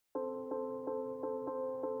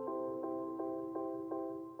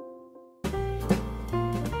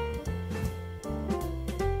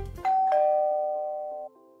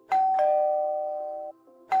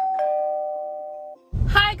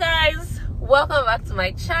Welcome back to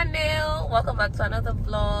my channel. Welcome back to another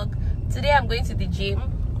vlog. Today I'm going to the gym.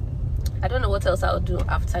 I don't know what else I'll do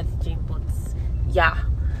after the gym, but yeah,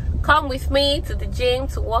 come with me to the gym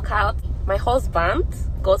to work out. My husband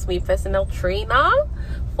got me a personal trainer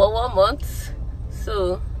for 1 month,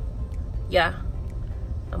 so yeah,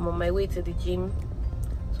 I'm on my way to the gym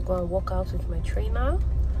to go and work out with my trainer.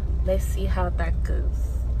 Let's see how that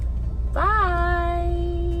goes.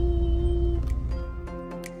 Bye.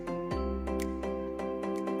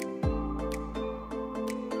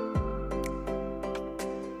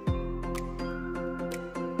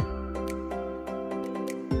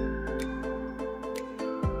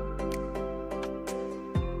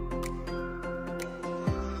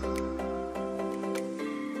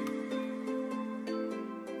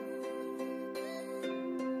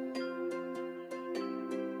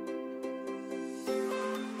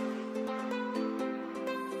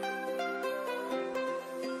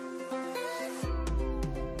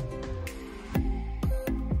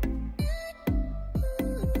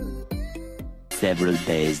 Several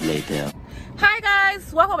days later. Hi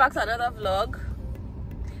guys, welcome back to another vlog.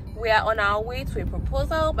 We are on our way to a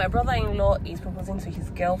proposal. My brother-in-law is proposing to his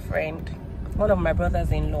girlfriend. One of my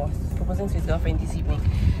brothers-in-law proposing to his girlfriend this evening.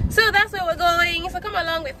 So that's where we're going. So come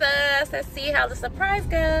along with us. Let's see how the surprise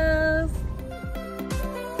goes.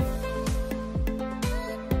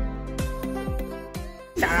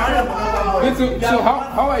 So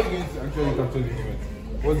how are you going to actually control the moment?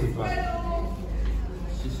 What's the plan?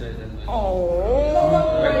 Oh,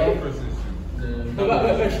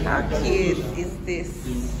 how cute is this?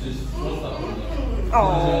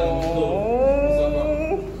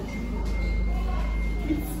 Oh,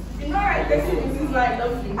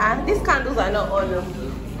 these candles are not on. Okay.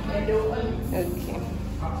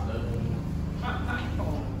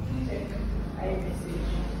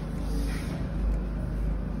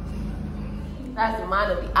 That's the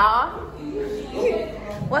man of the hour.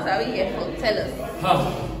 What are we here for? Tell us.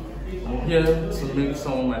 Here to make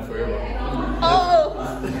someone my forever. Oh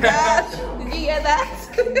gosh, did you hear that?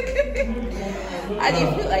 How do you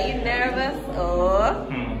feel? Are you nervous or?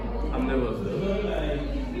 I'm nervous.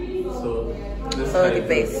 So let's the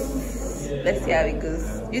base. Let's see how it goes.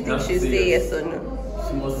 You think she'll say yes or no?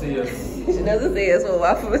 She must say yes. She doesn't say yes for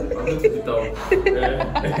what? I'm going to be down.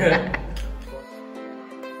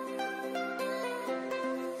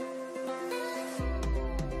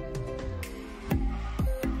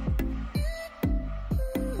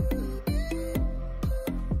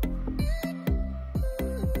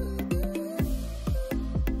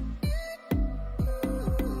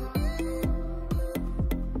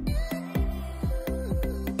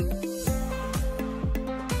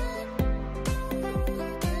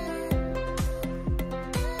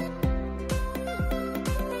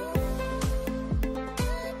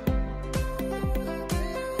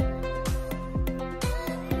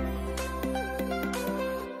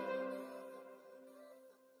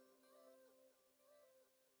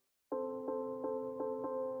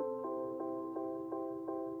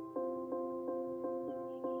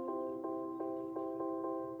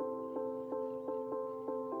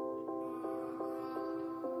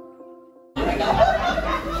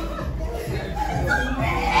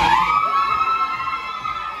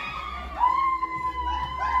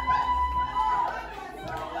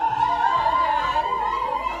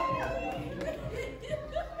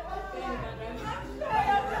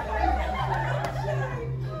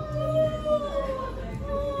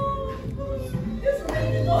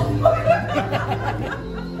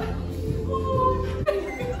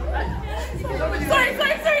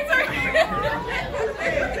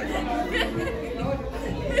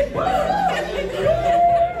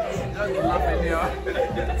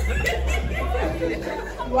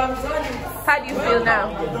 How do you feel now?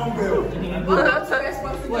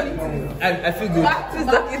 I feel good. She's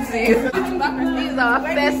talking to you.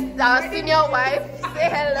 This is our senior wife. Say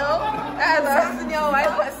hello. That's our senior wife,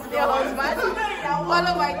 our senior husband.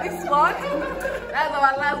 Followed by this one. That's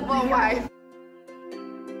our last born wife.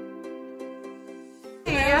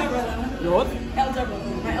 Yeah. Your what? Elder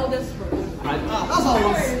brother, my eldest brother. That's how I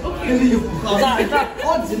was killing you.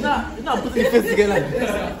 It's not putting your face together.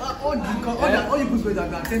 All you put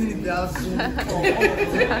together, I'm telling you, they are so.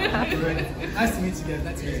 Nice to meet you guys.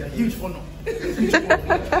 Nice to meet you. Huge honor.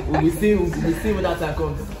 We'll be seeing when that time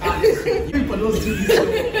comes. You for those two, I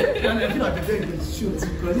feel like a very good shoot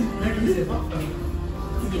because it's a half.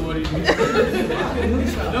 Don't worry.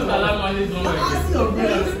 Don't allow money to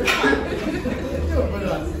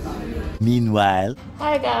Meanwhile,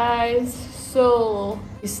 Hi guys. So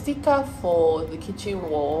the sticker for the kitchen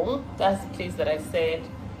wall, that's the place that I said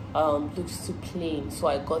looks too plain, so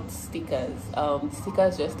I got stickers.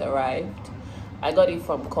 Stickers just arrived. I got it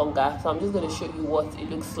from Konga, so I'm just going to show you what it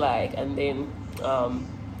looks like, and then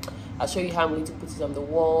I'll show you how I'm going to put it on the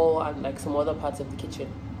wall and like some other parts of the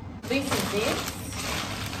kitchen. This is it.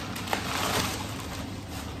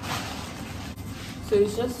 So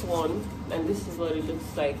it's just one, and this is what it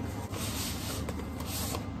looks like.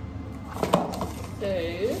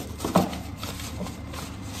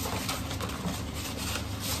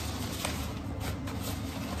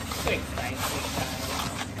 So excited, guys.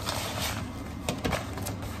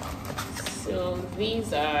 So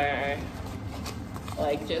these are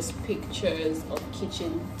like just pictures of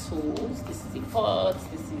kitchen tools. This is a pot,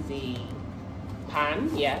 this is a pan,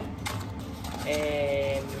 yeah,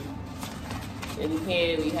 and in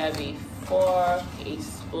here we have a fork, a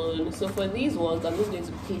spoon. So for these ones, I'm just going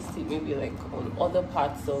to paste it maybe like on other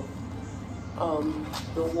parts of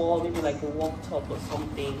the wall, maybe like the worktop or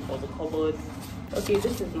something, or the cupboard. Okay,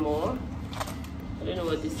 this is more. I don't know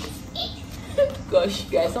what this is. Gosh,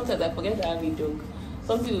 guys, sometimes I forget to have a dog.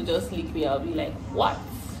 Something will just lick me. I'll be like, what?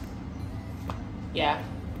 Yeah,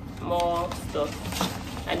 more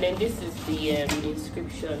stuff. And then this is the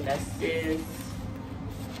inscription that says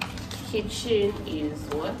kitchen is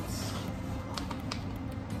what?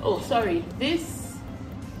 Oh, sorry, this.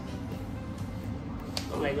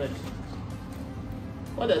 Oh my god,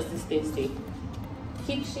 what does this thing say?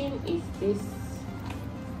 Kitchen is this.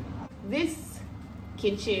 This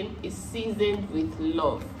kitchen is seasoned with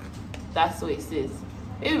love. That's what it says.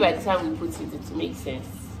 Maybe by the time we put it, it will make sense.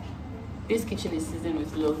 This kitchen is seasoned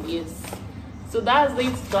with love, yes. So that's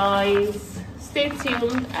it, guys. Stay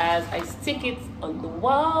tuned as I stick it on the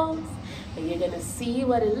walls, and you're gonna see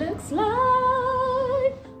what it looks like.